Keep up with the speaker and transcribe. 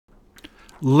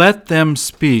Let them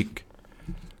speak.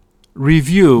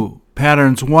 Review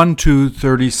patterns 1 to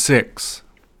 36.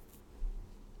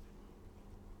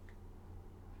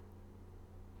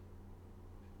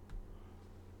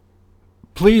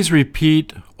 Please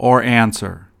repeat or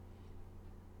answer.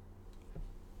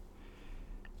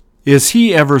 Is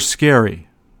he ever scary?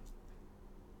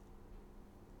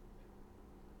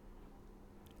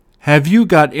 Have you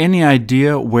got any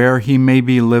idea where he may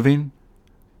be living?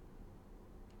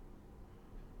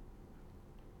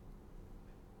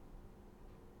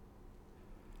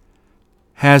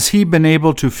 Has he been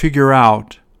able to figure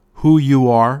out who you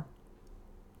are?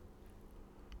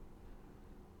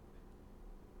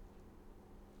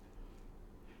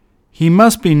 He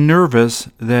must be nervous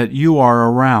that you are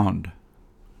around.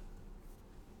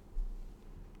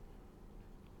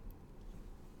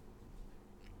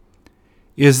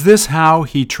 Is this how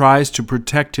he tries to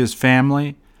protect his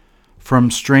family from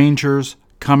strangers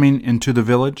coming into the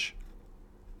village?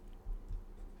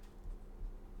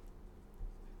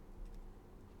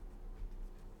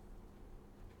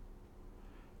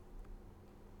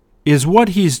 Is what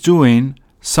he's doing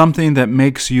something that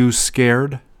makes you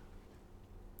scared?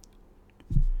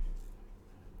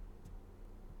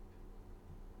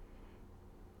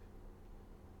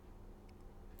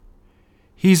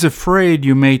 He's afraid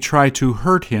you may try to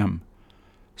hurt him,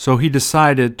 so he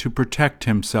decided to protect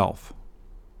himself.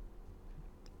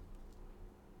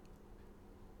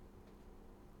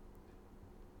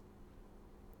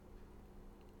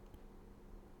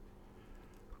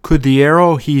 Could the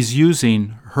arrow he's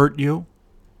using hurt you?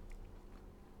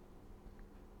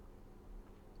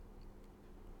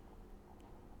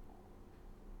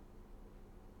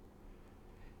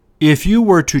 If you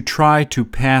were to try to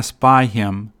pass by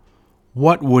him,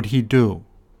 what would he do?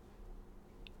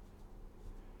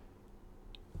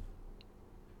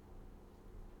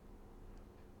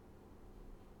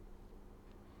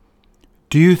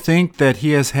 Do you think that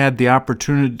he has had the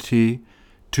opportunity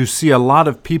to see a lot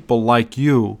of people like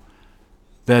you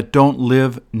that don't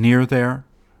live near there?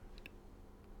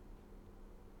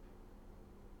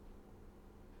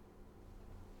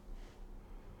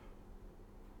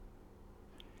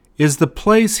 Is the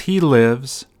place he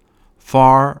lives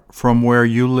far from where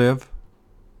you live?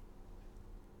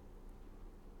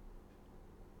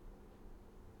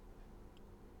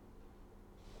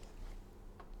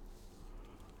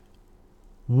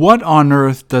 What on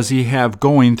earth does he have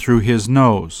going through his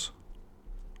nose?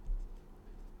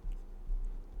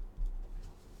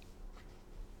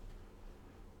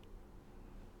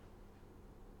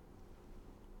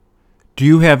 Do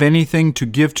you have anything to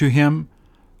give to him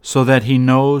so that he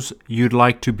knows you'd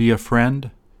like to be a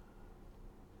friend?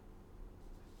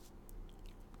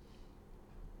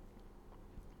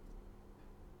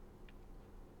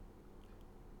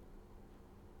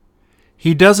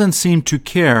 He doesn't seem to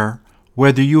care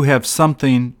whether you have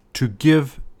something to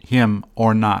give him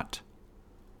or not.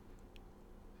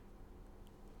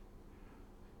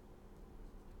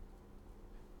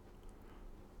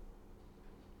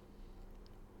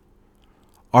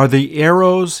 Are the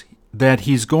arrows that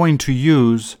he's going to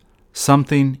use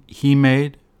something he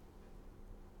made?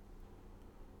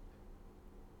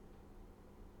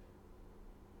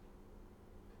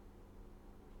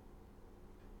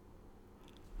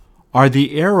 Are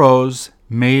the arrows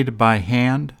made by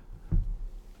hand?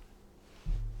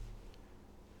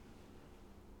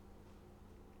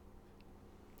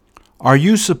 Are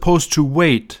you supposed to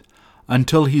wait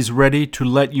until he's ready to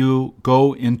let you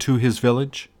go into his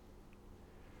village?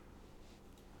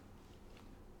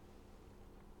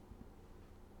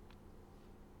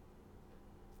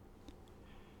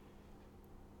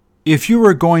 If you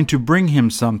were going to bring him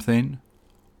something,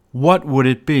 what would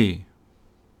it be?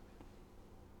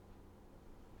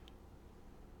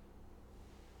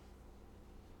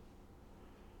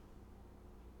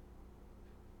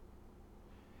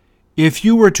 If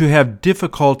you were to have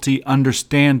difficulty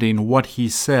understanding what he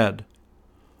said,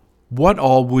 what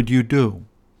all would you do?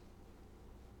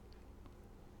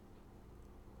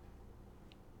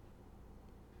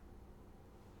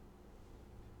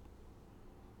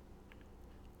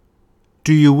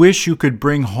 Do you wish you could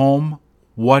bring home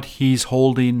what he's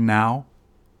holding now?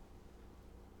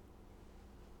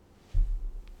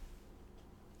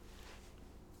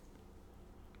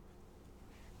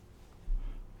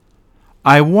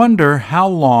 I wonder how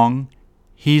long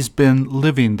he's been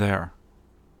living there.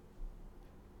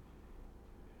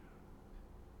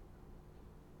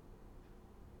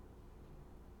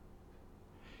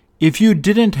 If you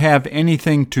didn't have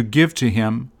anything to give to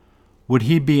him, would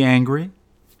he be angry?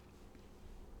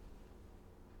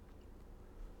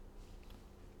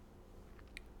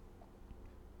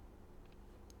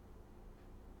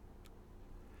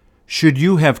 Should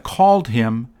you have called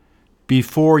him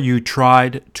before you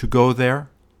tried to go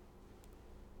there?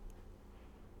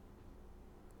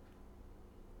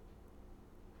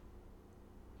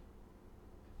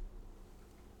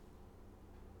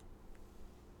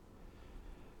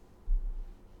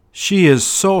 She is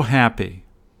so happy.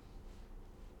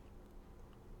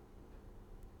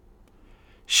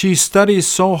 She studies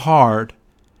so hard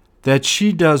that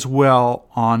she does well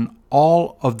on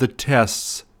all of the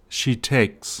tests she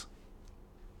takes.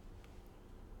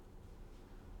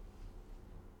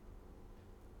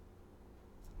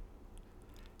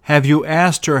 Have you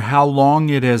asked her how long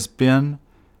it has been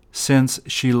since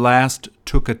she last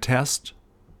took a test?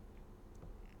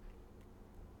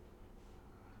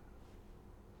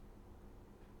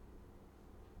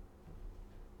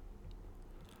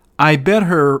 I bet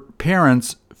her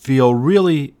parents feel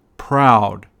really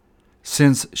proud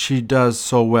since she does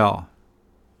so well.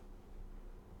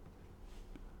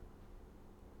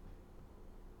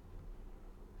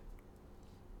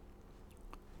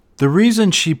 The reason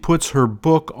she puts her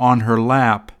book on her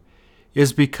lap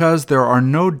is because there are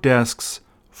no desks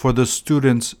for the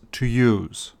students to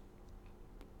use.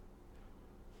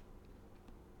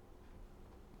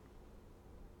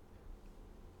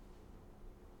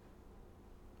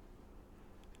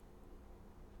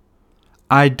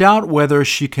 I doubt whether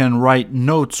she can write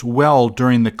notes well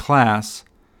during the class,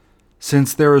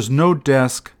 since there is no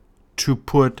desk to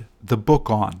put the book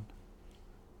on.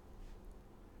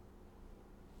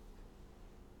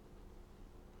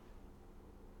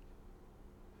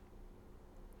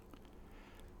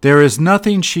 There is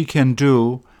nothing she can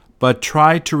do but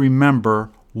try to remember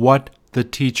what the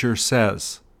teacher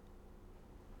says.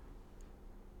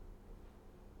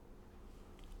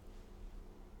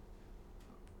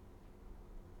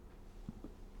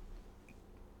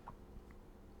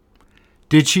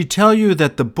 Did she tell you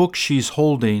that the book she's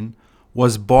holding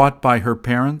was bought by her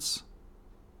parents?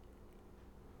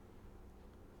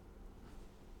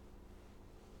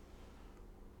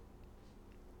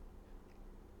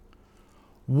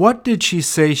 What did she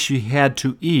say she had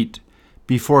to eat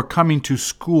before coming to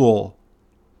school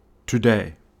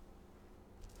today?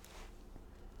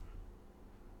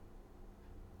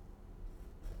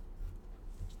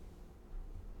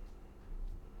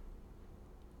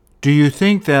 Do you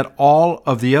think that all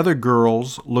of the other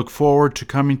girls look forward to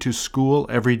coming to school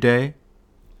every day?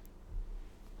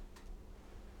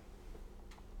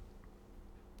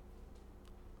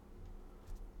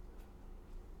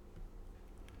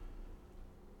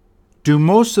 Do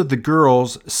most of the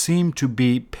girls seem to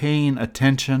be paying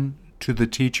attention to the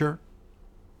teacher?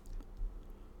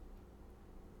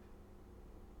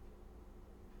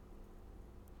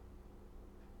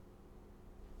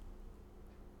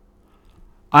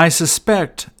 I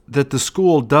suspect that the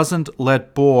school doesn't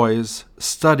let boys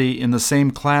study in the same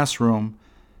classroom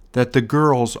that the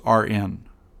girls are in.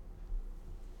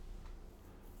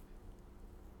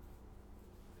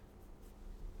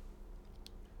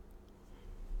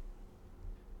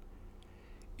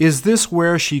 Is this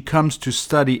where she comes to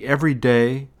study every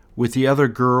day with the other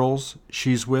girls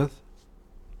she's with?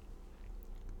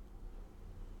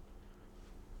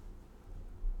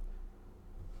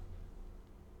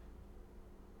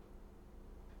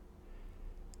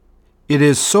 It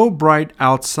is so bright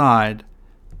outside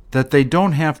that they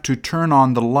don't have to turn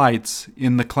on the lights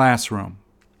in the classroom.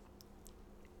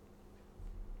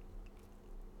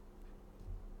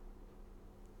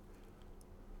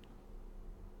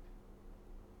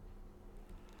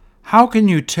 How can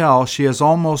you tell she has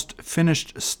almost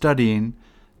finished studying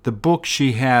the book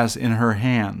she has in her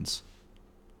hands?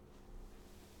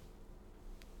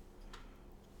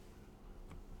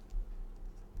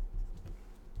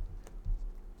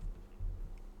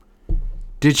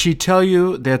 Did she tell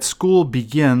you that school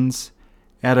begins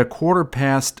at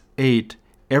 8:15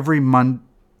 every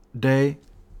Monday?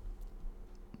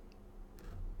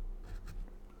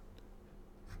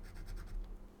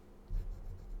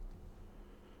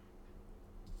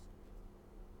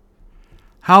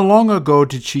 How long ago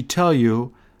did she tell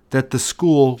you that the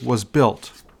school was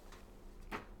built?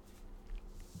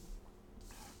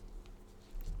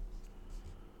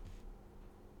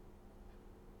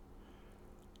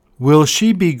 Will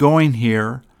she be going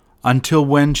here until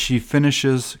when she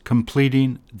finishes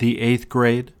completing the 8th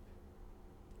grade?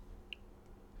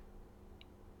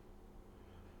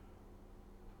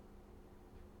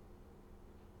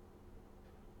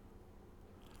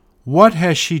 What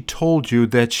has she told you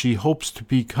that she hopes to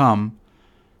become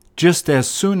just as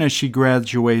soon as she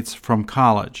graduates from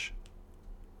college?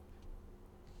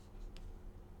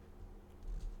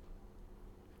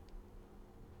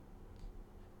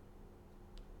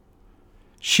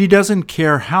 She doesn't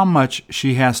care how much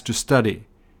she has to study.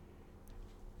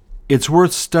 It's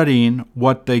worth studying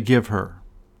what they give her.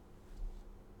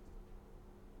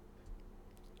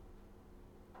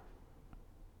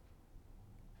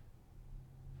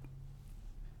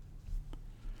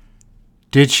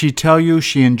 Did she tell you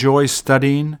she enjoys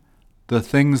studying the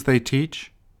things they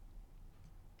teach?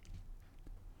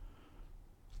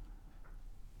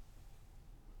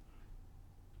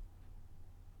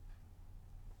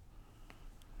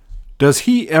 Does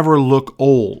he ever look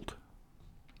old?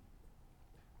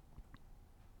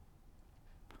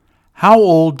 How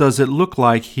old does it look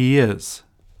like he is?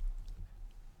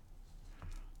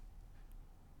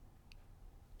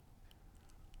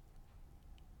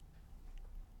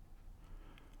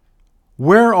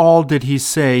 Where all did he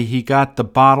say he got the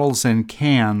bottles and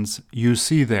cans you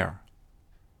see there?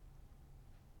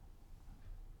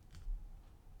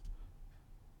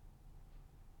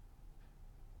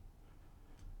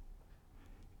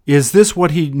 Is this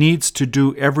what he needs to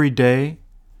do every day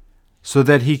so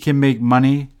that he can make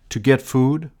money to get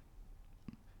food?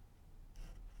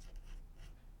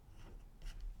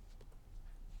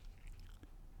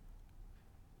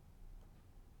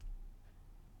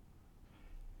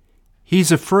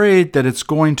 He's afraid that it's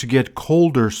going to get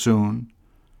colder soon,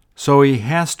 so he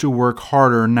has to work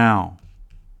harder now.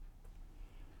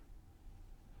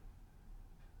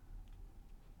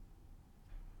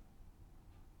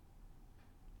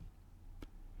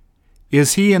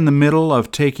 Is he in the middle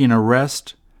of taking a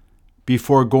rest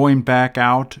before going back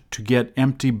out to get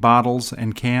empty bottles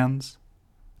and cans?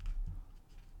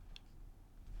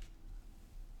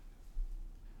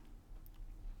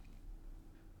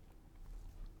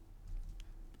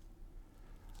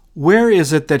 Where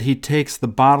is it that he takes the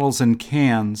bottles and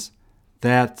cans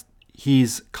that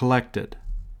he's collected?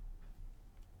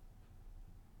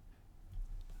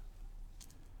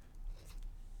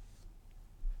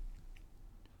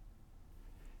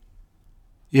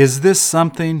 Is this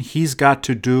something he's got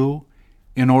to do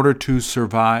in order to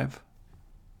survive?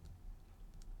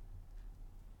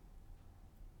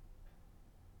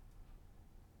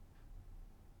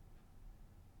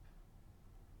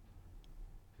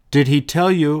 Did he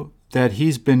tell you that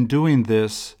he's been doing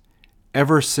this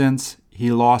ever since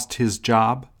he lost his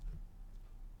job?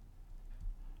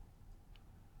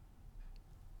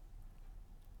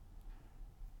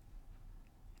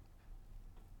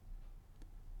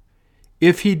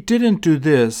 If he didn't do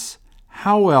this,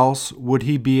 how else would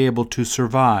he be able to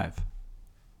survive?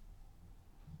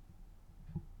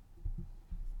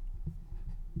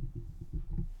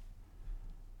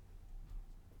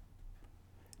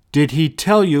 Did he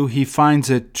tell you he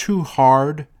finds it too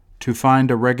hard to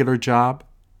find a regular job?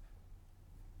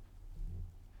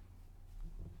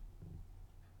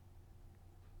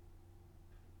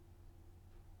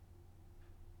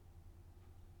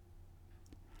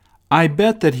 I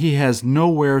bet that he has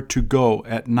nowhere to go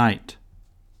at night.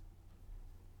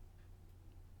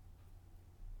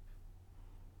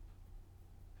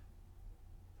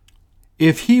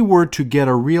 If he were to get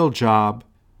a real job,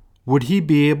 would he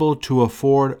be able to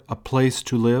afford a place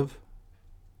to live?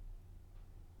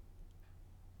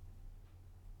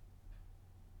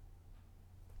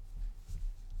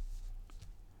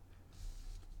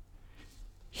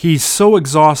 He's so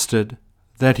exhausted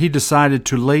that he decided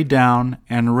to lay down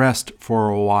and rest for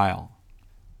a while.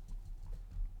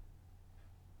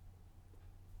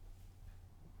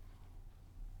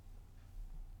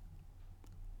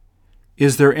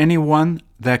 Is there anyone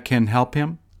that can help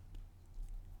him?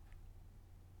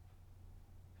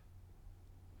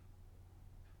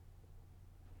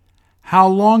 How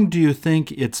long do you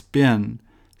think it's been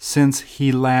since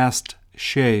he last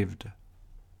shaved?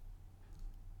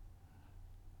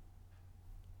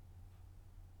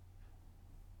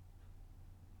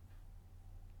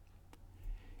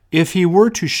 If he were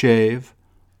to shave,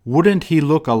 wouldn't he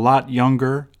look a lot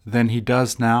younger than he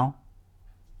does now?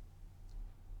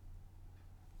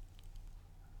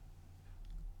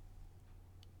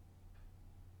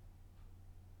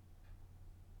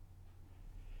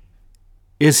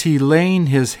 Is he laying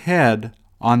his head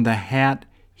on the hat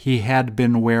he had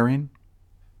been wearing?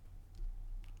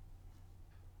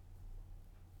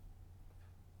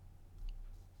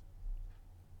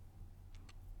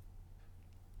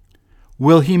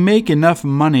 Will he make enough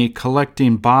money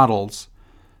collecting bottles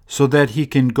so that he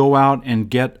can go out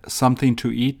and get something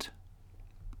to eat?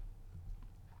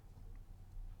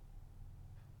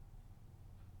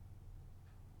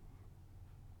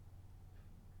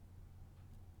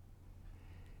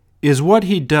 Is what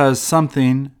he does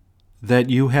something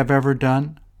that you have ever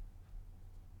done?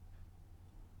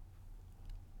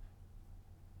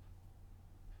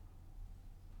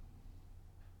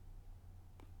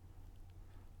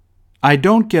 I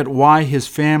don't get why his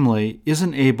family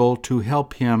isn't able to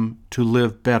help him to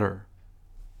live better.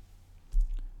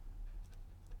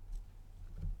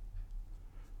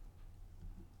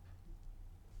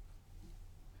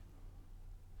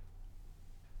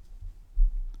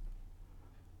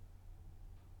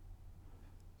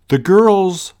 The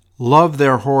girls love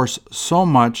their horse so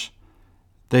much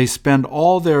they spend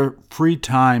all their free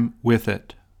time with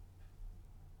it.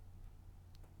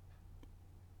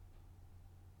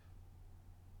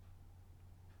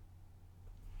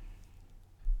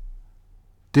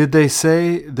 Did they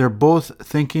say they're both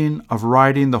thinking of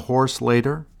riding the horse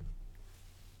later?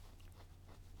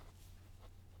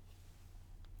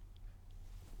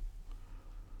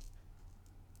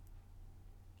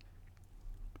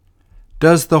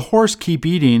 Does the horse keep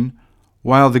eating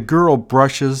while the girl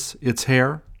brushes its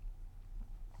hair?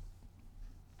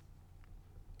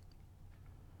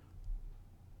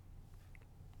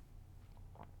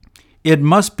 It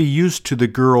must be used to the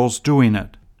girls doing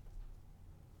it.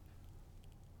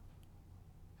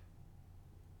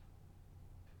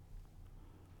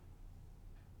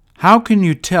 How can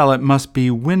you tell it must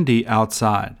be windy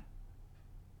outside?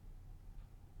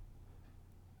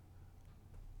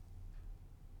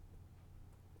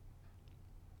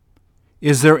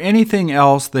 Is there anything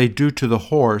else they do to the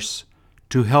horse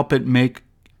to help it make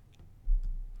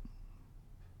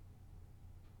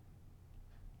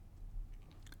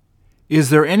Is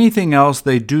there anything else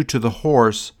they do to the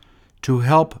horse to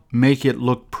help make it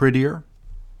look prettier?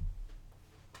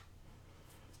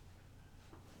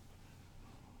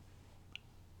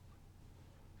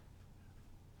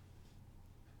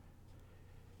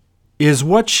 Is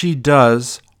what she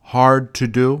does hard to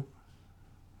do?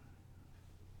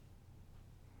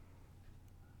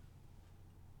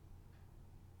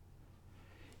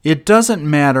 It doesn't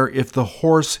matter if the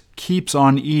horse keeps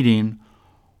on eating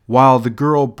while the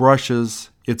girl brushes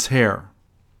its hair.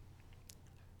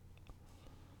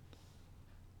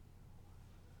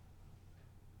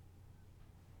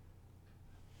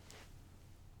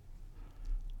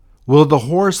 Will the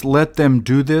horse let them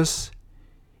do this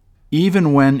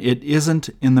even when it isn't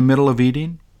in the middle of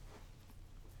eating?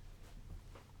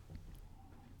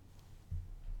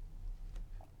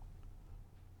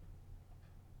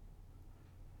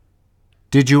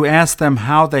 Did you ask them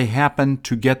how they happened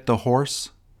to get the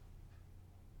horse?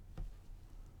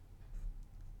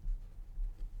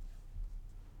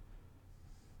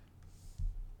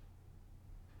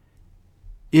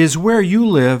 Is where you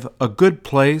live a good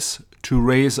place to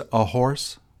raise a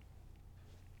horse?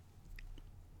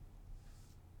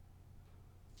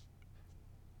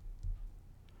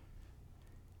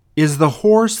 Is the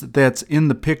horse that's in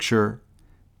the picture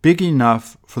big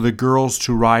enough for the girls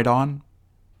to ride on?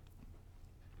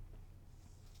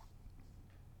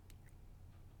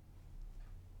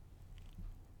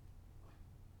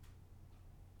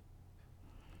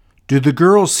 Do the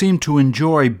girls seem to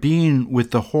enjoy being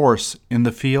with the horse in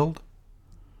the field?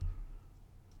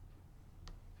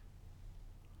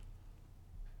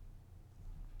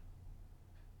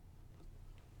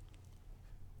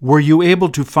 Were you able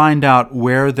to find out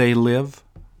where they live?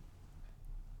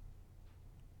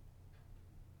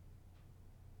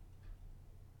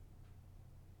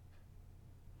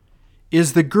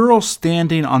 Is the girl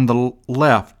standing on the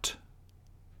left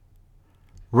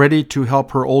ready to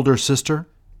help her older sister?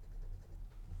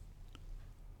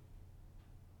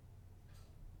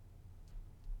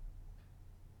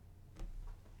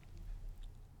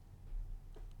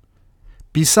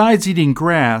 Besides eating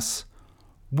grass,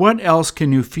 what else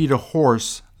can you feed a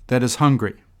horse that is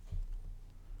hungry?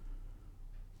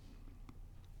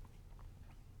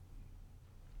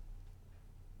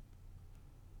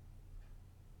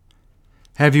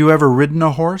 Have you ever ridden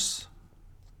a horse?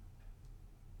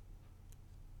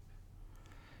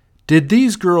 Did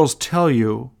these girls tell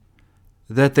you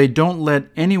that they don't let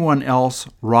anyone else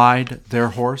ride their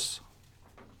horse?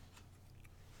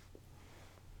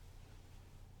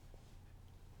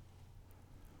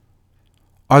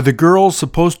 Are the girls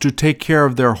supposed to take care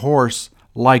of their horse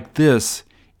like this,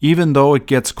 even though it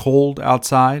gets cold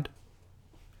outside?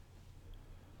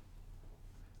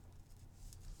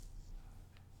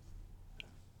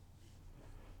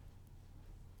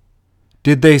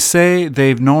 Did they say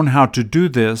they've known how to do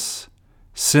this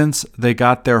since they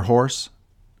got their horse?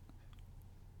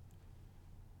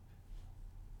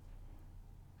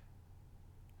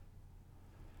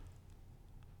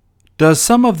 Does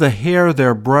some of the hair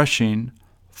they're brushing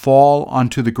fall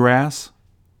onto the grass?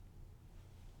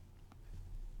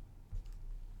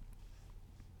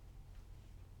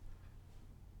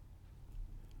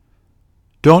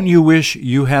 Don't you wish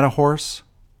you had a horse?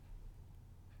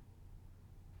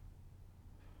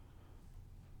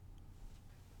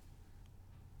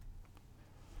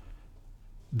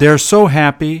 They're so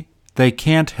happy they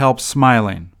can't help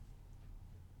smiling.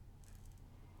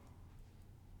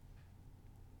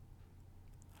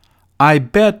 I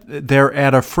bet they're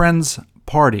at a friend's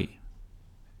party.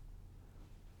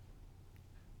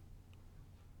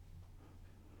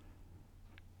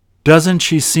 Doesn't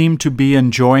she seem to be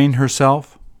enjoying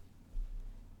herself?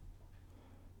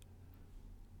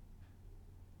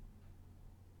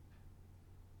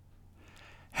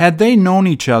 Had they known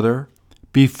each other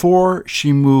before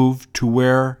she moved to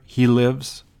where he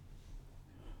lives?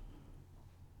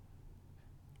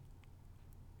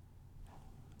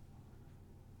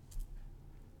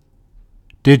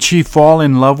 Did she fall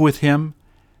in love with him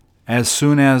as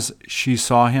soon as she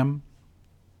saw him?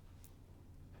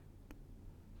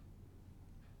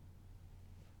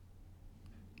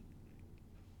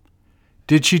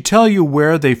 Did she tell you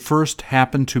where they first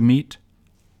happened to meet?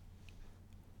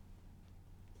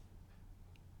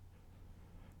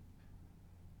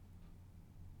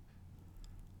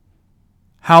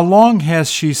 How long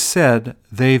has she said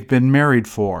they've been married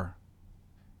for?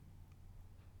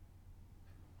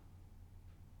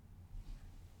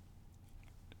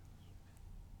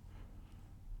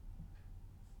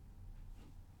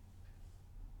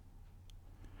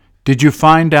 Did you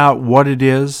find out what it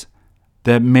is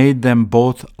that made them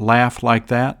both laugh like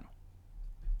that?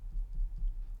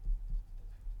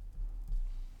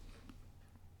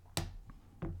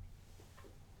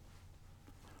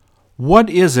 What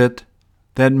is it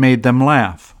that made them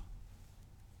laugh?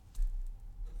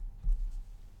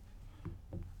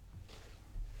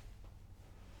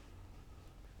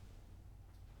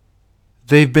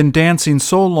 They've been dancing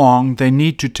so long they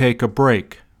need to take a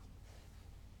break.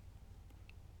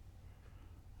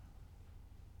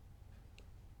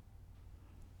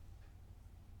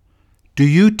 Do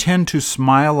you tend to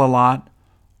smile a lot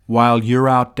while you're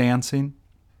out dancing?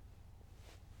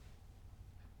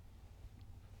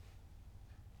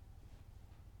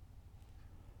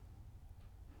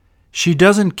 She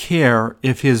doesn't care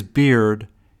if his beard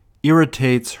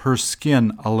irritates her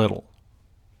skin a little.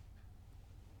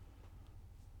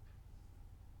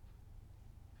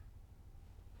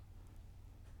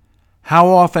 How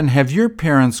often have your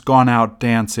parents gone out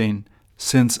dancing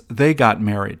since they got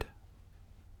married?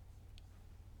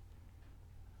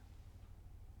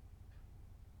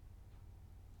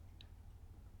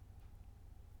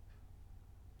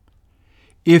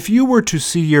 If you were to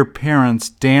see your parents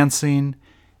dancing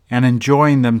and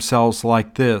enjoying themselves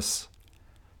like this,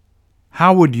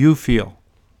 how would you feel?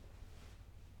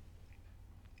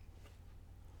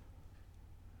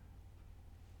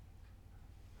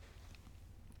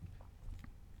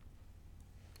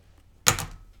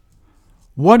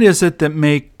 What is it that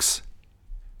makes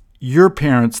your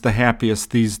parents the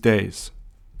happiest these days?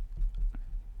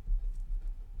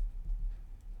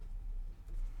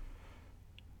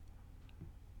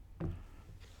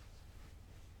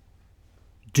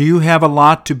 Do you have a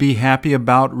lot to be happy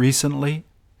about recently?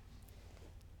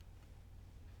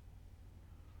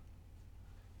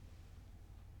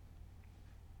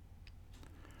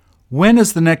 When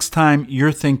is the next time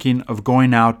you're thinking of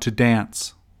going out to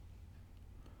dance?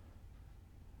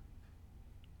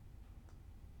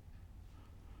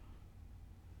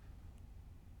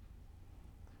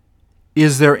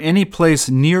 Is there any place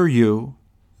near you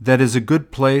that is a good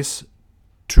place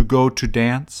to go to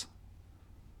dance?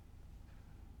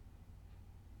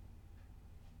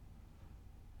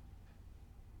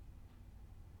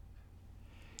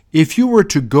 If you were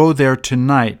to go there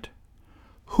tonight,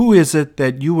 who is it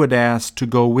that you would ask to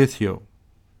go with you?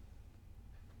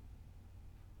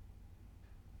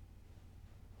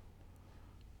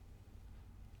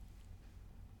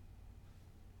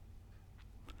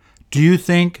 Do you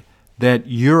think that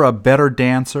you're a better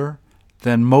dancer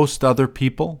than most other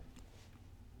people?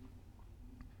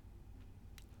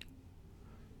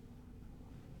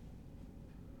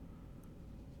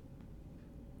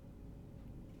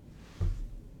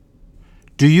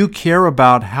 Do you care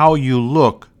about how you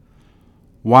look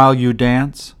while you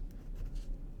dance?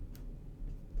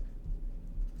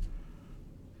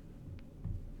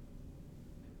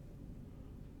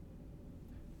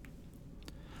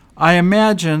 I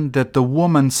imagine that the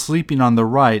woman sleeping on the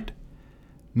right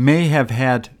may have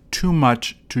had too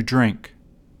much to drink.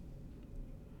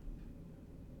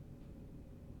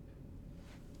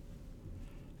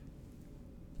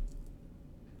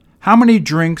 How many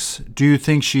drinks do you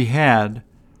think she had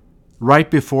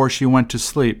right before she went to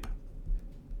sleep?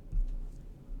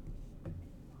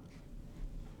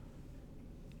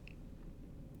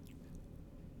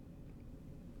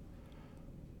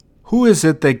 Who is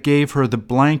it that gave her the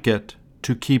blanket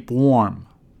to keep warm?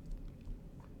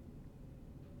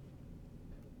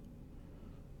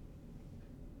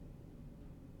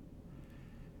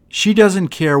 She doesn't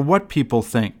care what people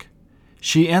think.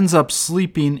 She ends up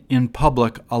sleeping in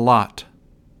public a lot.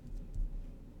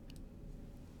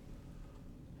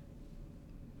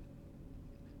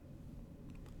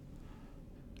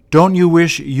 Don't you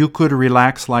wish you could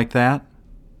relax like that?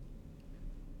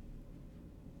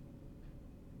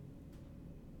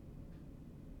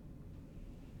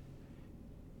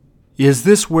 Is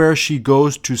this where she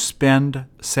goes to spend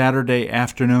Saturday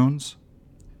afternoons?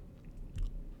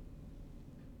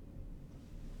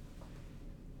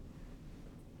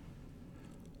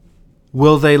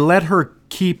 Will they let her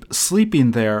keep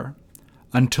sleeping there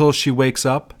until she wakes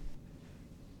up?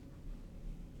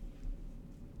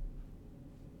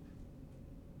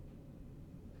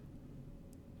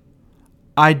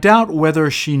 I doubt whether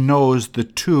she knows the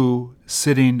two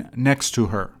sitting next to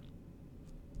her.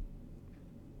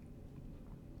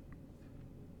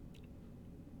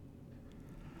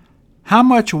 How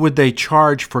much would they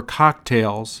charge for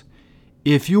cocktails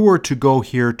if you were to go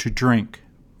here to drink?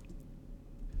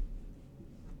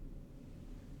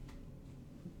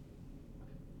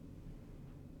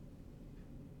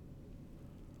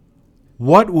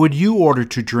 What would you order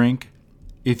to drink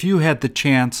if you had the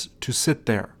chance to sit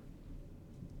there?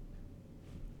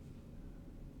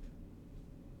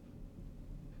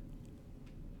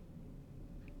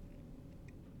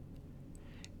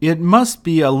 It must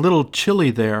be a little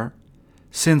chilly there,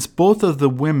 since both of the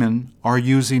women are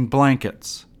using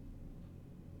blankets.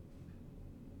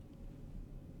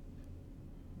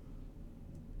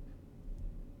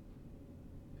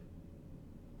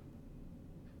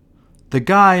 The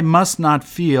guy must not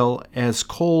feel as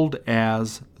cold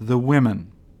as the women.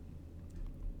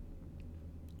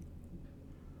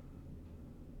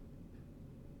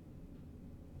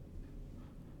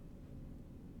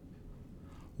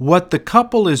 What the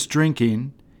couple is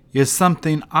drinking is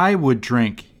something I would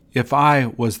drink if I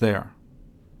was there.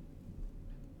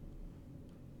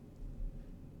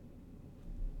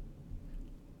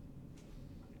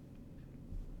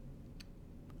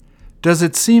 Does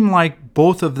it seem like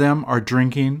both of them are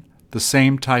drinking the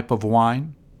same type of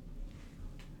wine?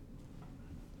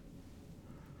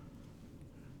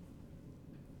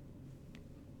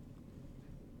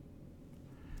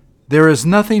 There is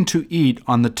nothing to eat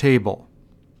on the table.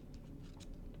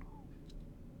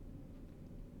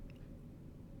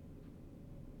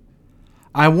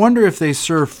 I wonder if they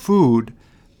serve food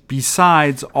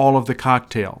besides all of the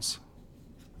cocktails.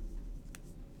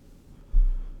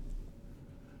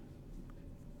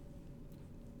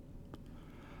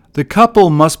 The couple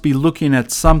must be looking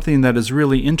at something that is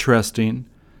really interesting,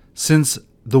 since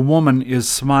the woman is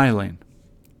smiling.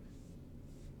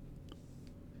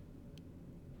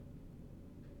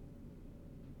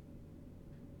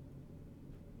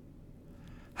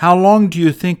 How long do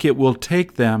you think it will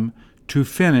take them to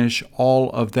finish all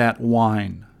of that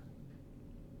wine?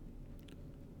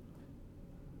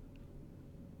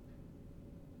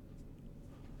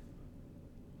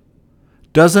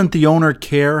 Doesn't the owner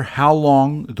care how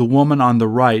long the woman on the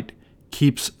right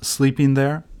keeps sleeping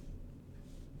there?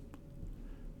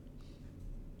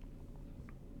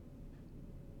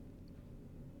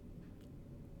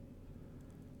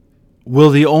 Will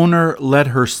the owner let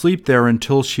her sleep there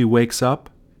until she wakes up?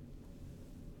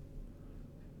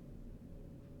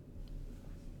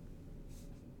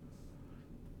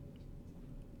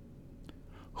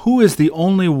 Who is the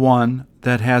only one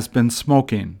that has been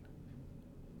smoking?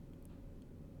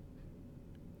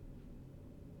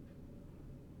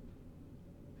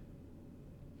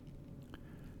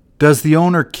 Does the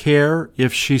owner care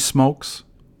if she smokes?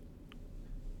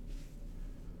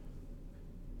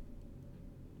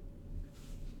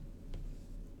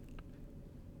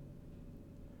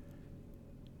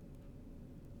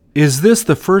 Is this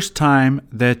the first time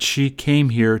that she came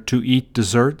here to eat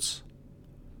desserts?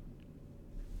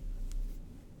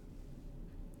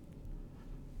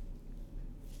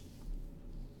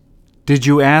 Did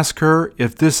you ask her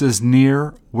if this is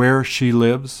near where she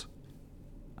lives?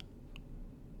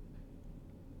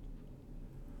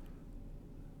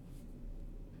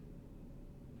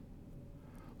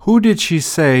 Who did she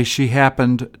say she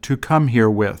happened to come here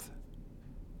with?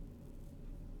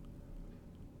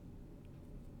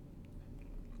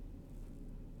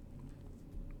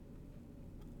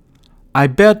 I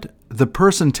bet the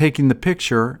person taking the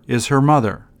picture is her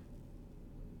mother.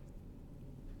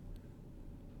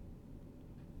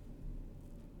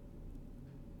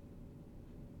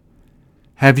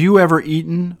 Have you ever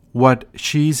eaten what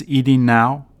she's eating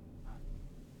now?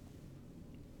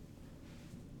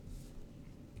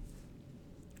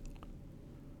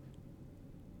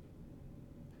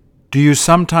 Do you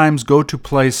sometimes go to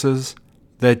places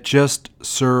that just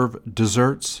serve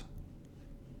desserts?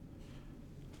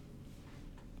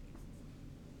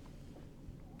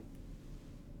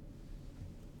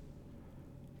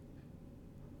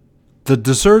 The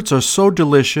desserts are so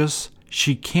delicious,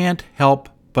 she can't help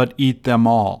but eat them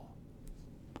all.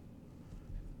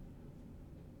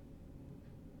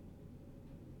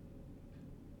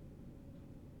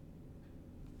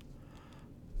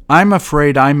 I'm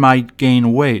afraid I might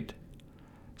gain weight,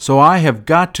 so I have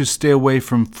got to stay away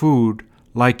from food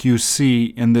like you see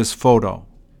in this photo.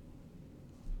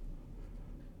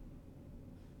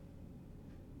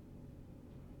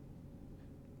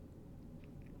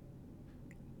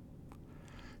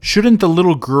 Shouldn't the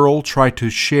little girl try to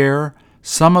share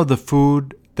some of the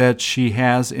food that she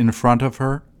has in front of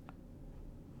her?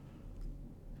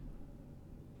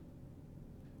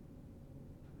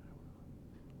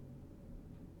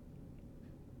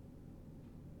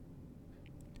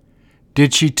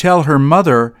 Did she tell her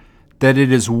mother that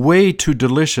it is way too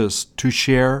delicious to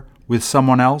share with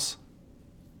someone else?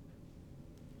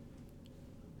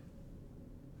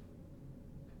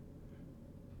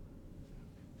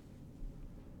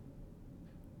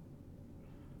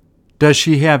 Does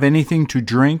she have anything to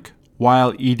drink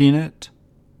while eating it?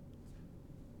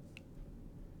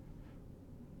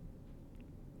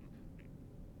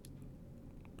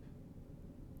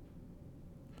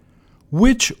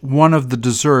 Which one of the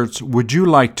desserts would you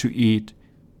like to eat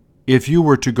if you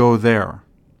were to go there?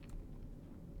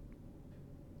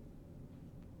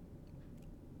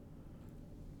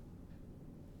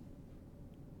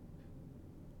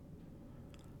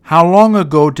 How long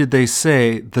ago did they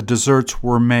say the desserts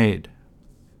were made?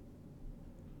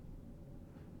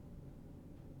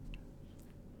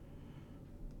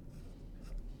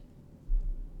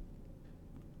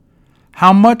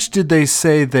 How much did they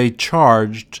say they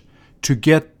charged to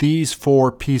get these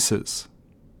 4 pieces?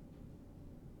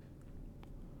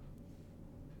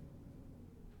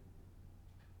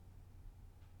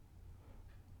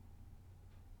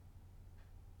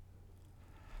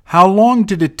 How long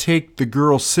did it take the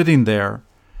girl sitting there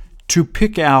to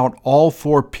pick out all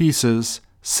 4 pieces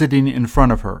sitting in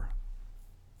front of her?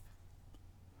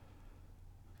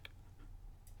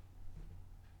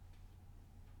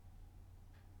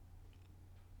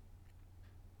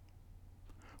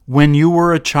 When you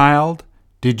were a child,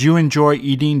 did you enjoy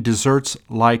eating desserts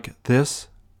like this?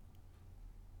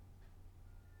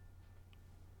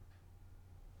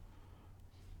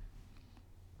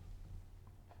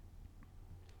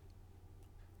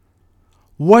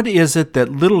 What is it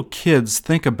that little kids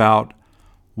think about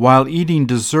while eating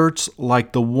desserts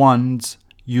like the ones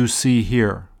you see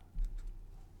here?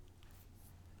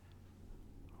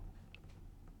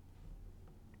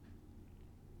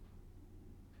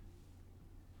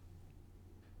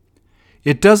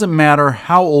 It doesn't matter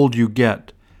how old you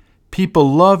get.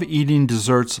 People love eating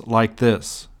desserts like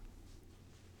this.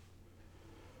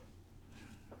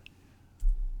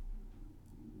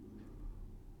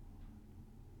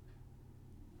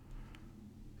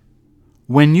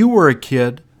 When you were a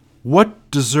kid,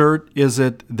 what dessert is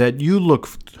it that you look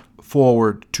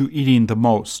forward to eating the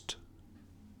most?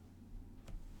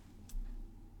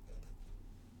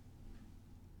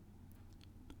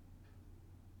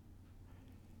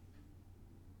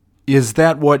 Is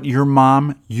that what your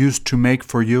mom used to make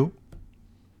for you?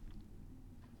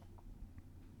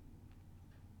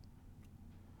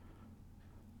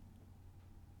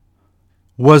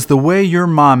 Was the way your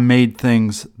mom made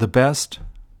things the best?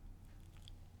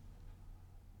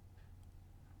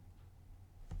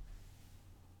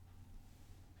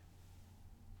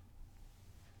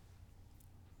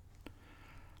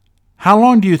 How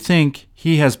long do you think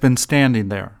he has been standing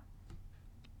there?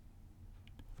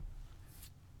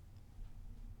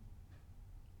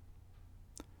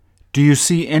 Do you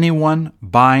see anyone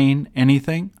buying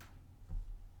anything?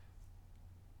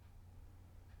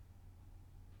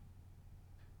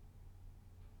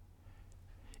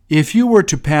 If you were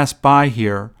to pass by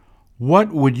here, what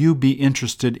would you be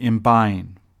interested in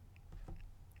buying?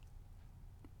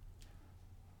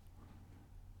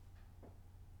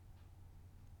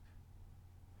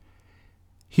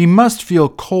 He must feel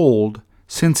cold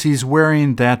since he's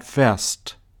wearing that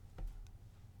vest.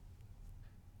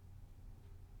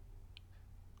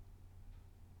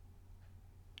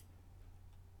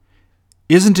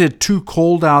 Isn't it too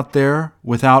cold out there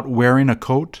without wearing a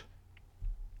coat?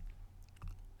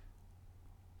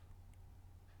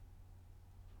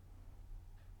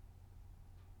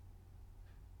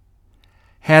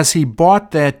 Has he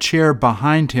bought that chair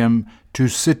behind him to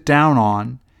sit down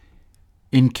on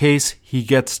in case he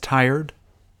gets tired?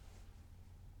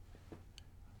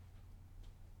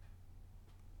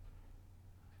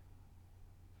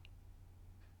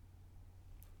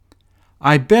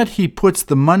 I bet he puts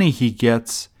the money he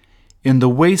gets in the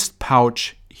waist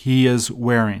pouch he is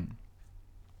wearing.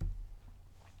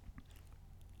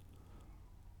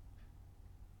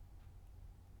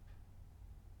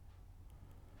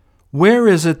 Where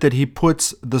is it that he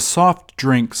puts the soft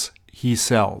drinks he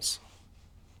sells?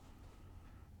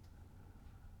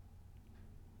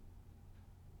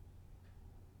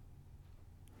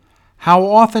 How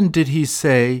often did he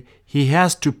say he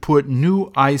has to put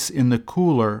new ice in the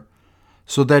cooler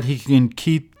so that he can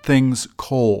keep things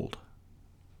cold?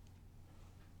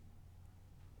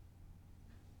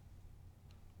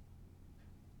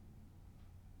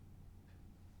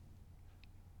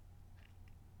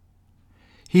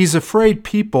 He's afraid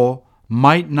people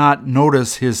might not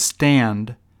notice his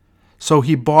stand, so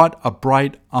he bought a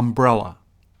bright umbrella.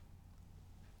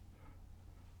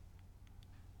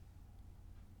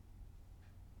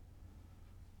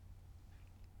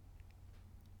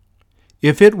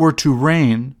 If it were to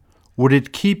rain, would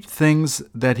it keep things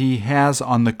that he has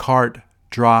on the cart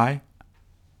dry?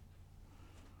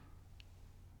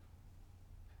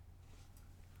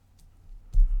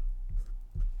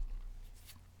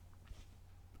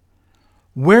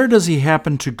 Where does he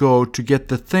happen to go to get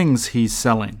the things he's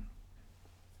selling?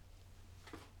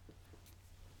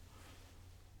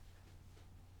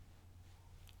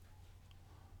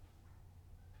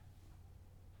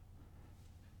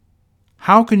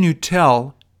 How can you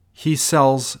tell he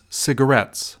sells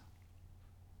cigarettes?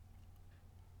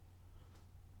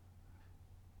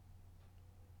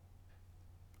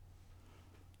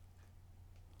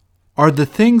 Are the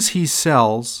things he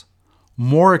sells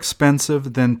more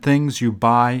expensive than things you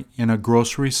buy in a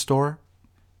grocery store?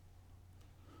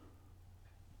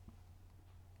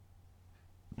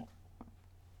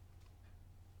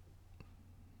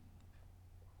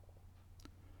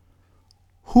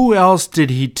 Who else did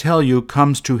he tell you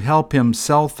comes to help him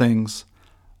sell things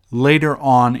later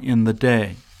on in the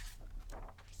day?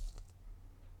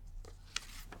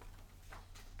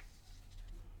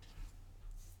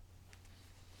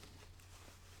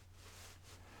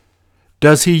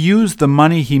 Does he use the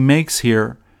money he makes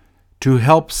here to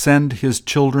help send his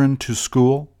children to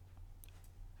school?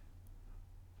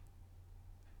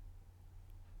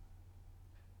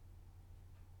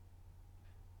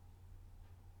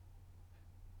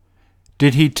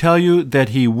 Did he tell you that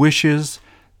he wishes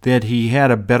that he had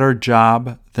a better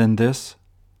job than this?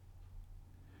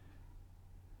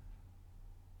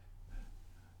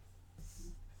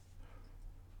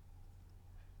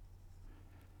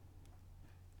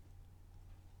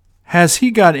 Has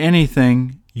he got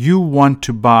anything you want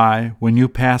to buy when you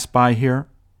pass by here?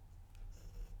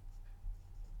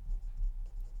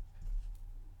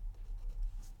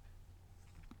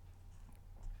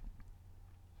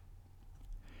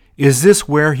 Is this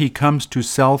where he comes to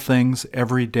sell things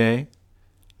every day?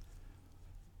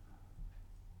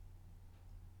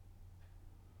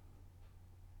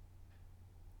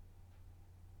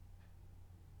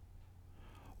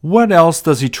 What else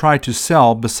does he try to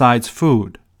sell besides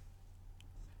food?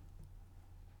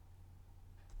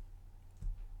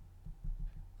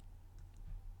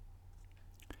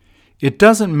 It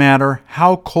doesn't matter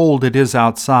how cold it is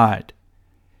outside.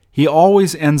 He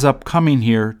always ends up coming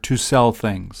here to sell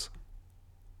things.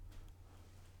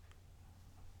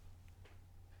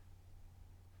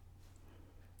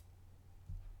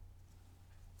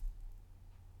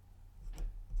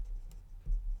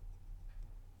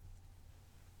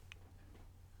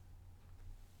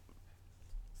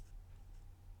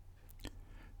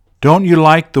 Don't you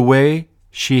like the way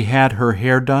she had her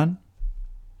hair done?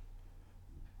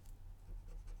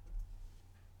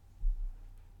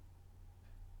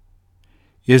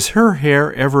 Is her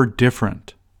hair ever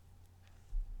different?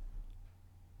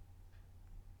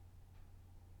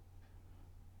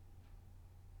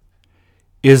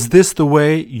 Is this the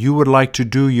way you would like to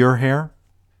do your hair?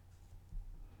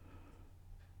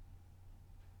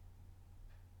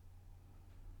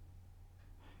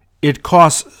 It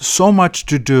costs so much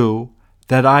to do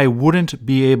that I wouldn't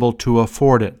be able to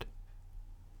afford it.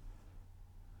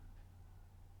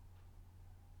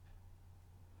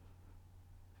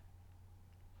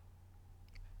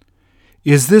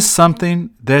 Is this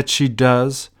something that she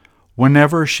does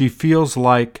whenever she feels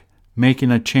like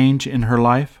making a change in her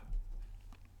life?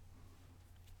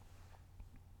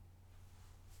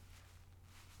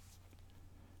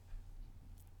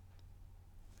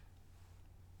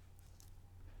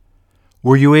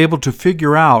 Were you able to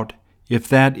figure out if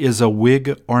that is a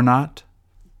wig or not?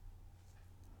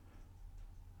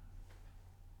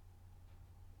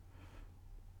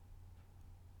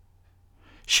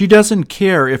 She doesn't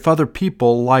care if other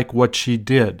people like what she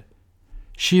did.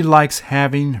 She likes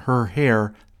having her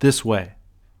hair this way.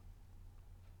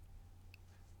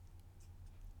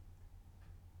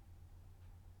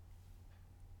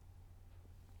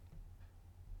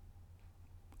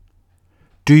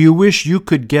 Do you wish you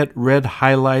could get red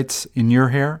highlights in your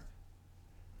hair?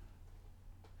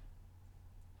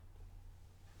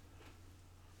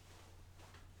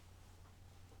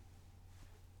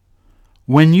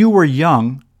 When you were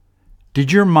young,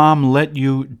 did your mom let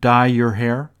you dye your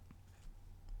hair?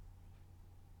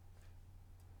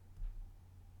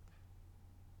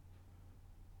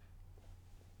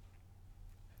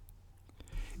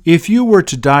 If you were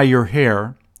to dye your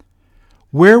hair,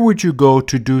 where would you go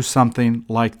to do something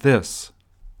like this?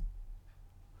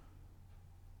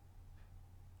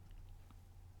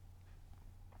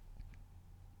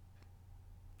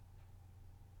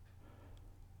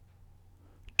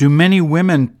 Do many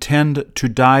women tend to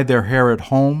dye their hair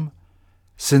at home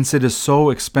since it is so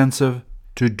expensive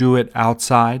to do it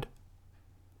outside?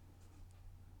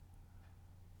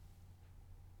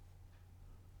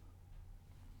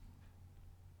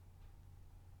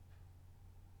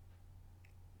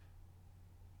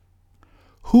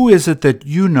 Who is it that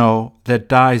you know that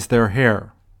dyes their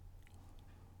hair?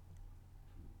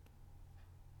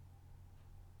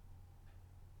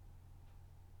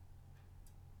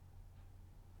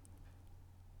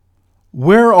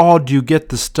 Where all do you get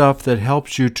the stuff that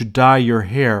helps you to dye your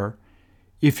hair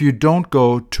if you don't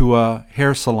go to a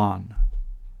hair salon?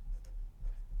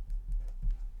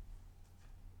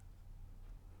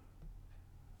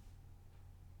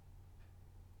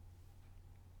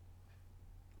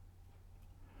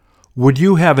 Would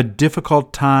you have a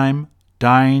difficult time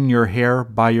dyeing your hair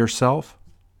by yourself?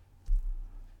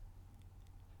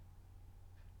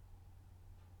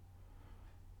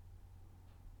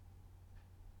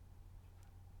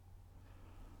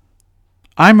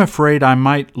 I'm afraid I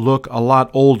might look a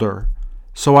lot older,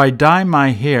 so I dye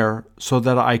my hair so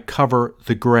that I cover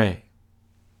the gray.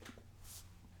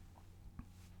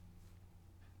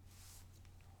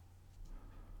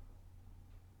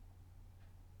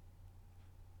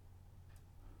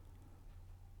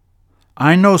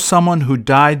 I know someone who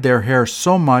dyed their hair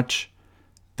so much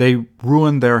they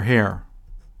ruined their hair.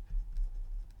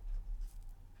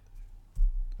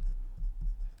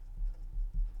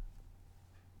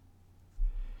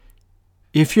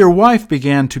 If your wife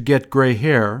began to get gray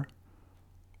hair,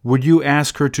 would you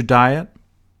ask her to dye it?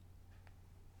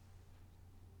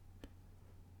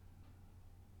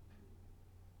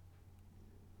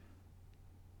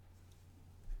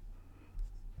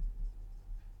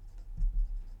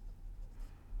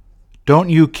 Don't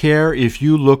you care if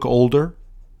you look older?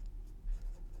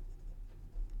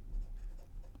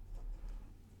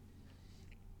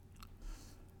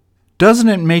 Doesn't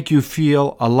it make you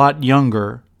feel a lot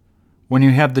younger when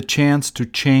you have the chance to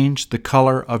change the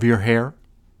color of your hair?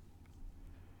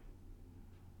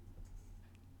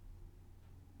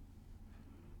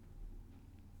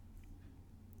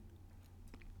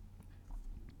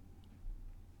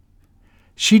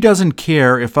 She doesn't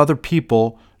care if other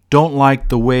people don't like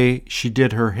the way she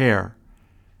did her hair.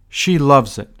 She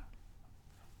loves it.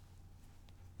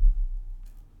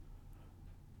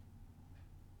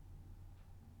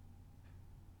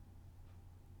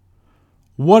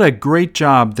 What a great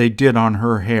job they did on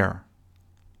her hair.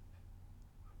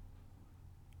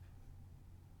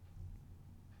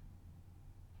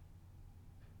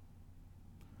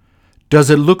 Does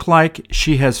it look like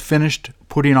she has finished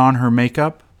putting on her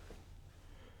makeup?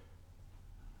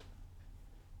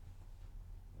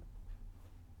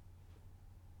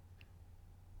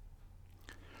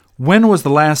 When was the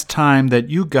last time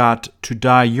that you got to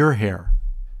dye your hair?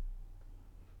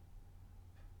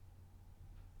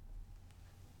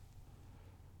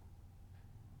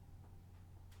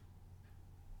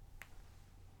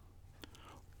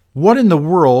 What in the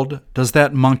world does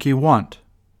that monkey want?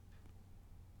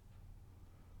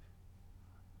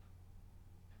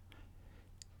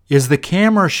 Is the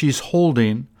camera she's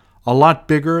holding a lot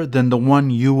bigger than the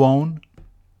one you own?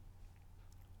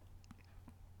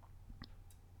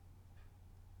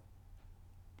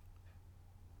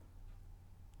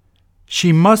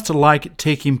 She must like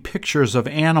taking pictures of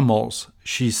animals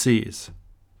she sees.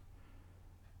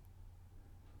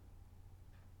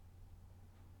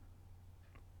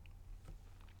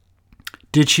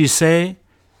 Did she say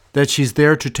that she's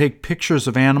there to take pictures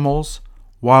of animals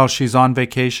while she's on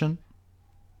vacation?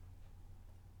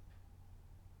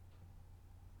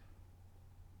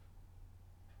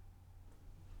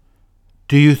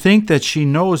 Do you think that she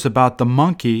knows about the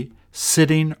monkey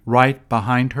sitting right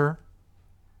behind her?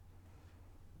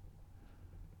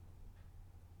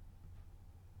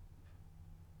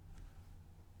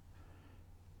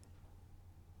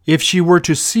 If she were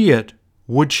to see it,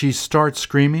 would she start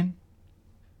screaming?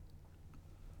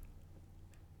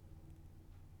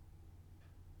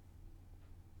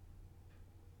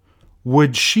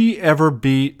 Would she ever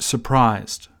be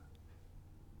surprised?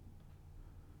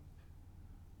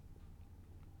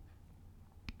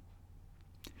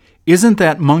 Isn't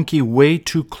that monkey way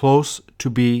too close to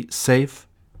be safe?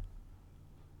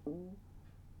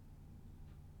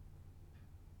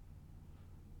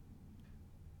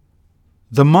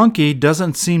 The monkey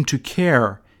doesn't seem to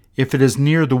care if it is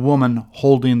near the woman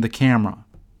holding the camera.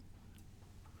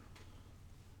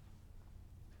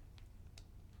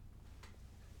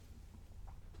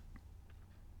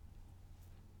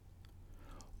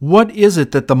 What is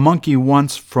it that the monkey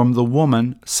wants from the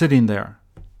woman sitting there?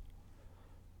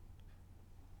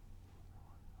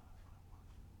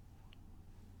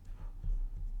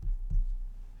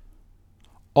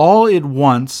 All it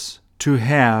wants to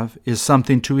have is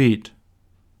something to eat.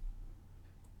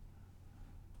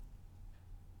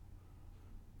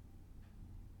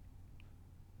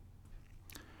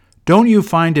 Don't you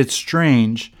find it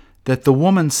strange that the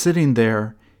woman sitting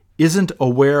there isn't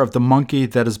aware of the monkey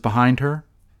that is behind her?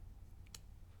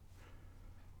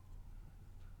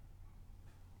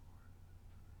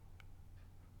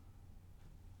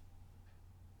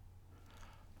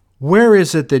 Where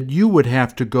is it that you would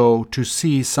have to go to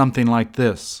see something like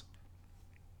this?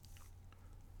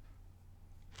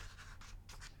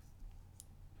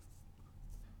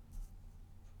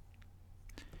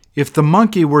 If the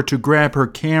monkey were to grab her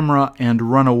camera and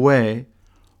run away,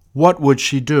 what would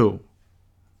she do?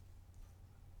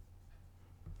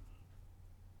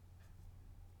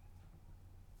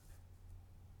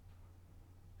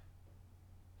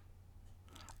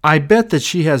 I bet that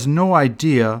she has no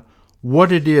idea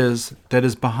what it is that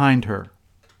is behind her.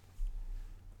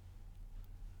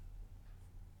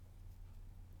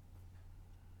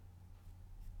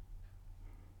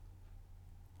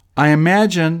 I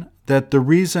imagine that the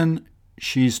reason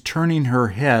she's turning her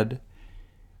head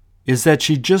is that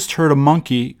she just heard a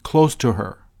monkey close to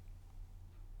her.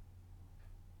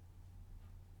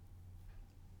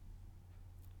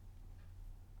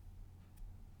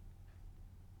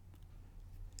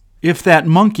 If that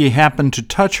monkey happened to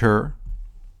touch her,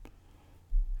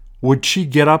 would she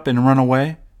get up and run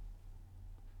away?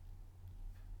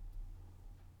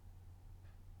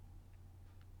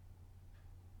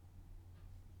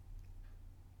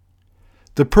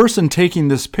 The person taking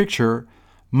this picture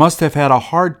must have had a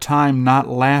hard time not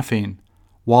laughing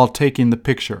while taking the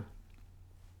picture.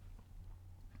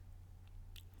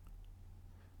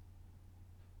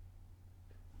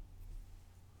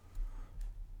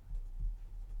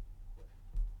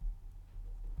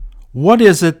 What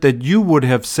is it that you would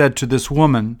have said to this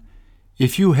woman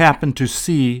if you happened to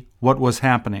see what was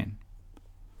happening?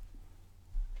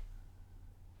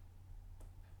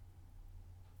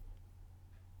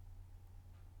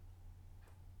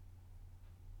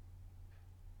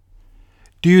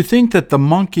 Do you think that the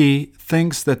monkey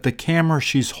thinks that the camera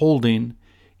she's holding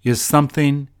is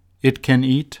something it can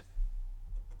eat?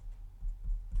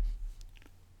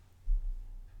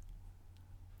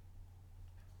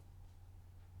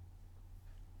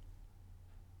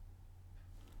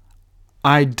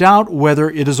 I doubt whether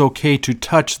it is okay to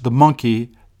touch the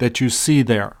monkey that you see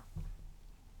there.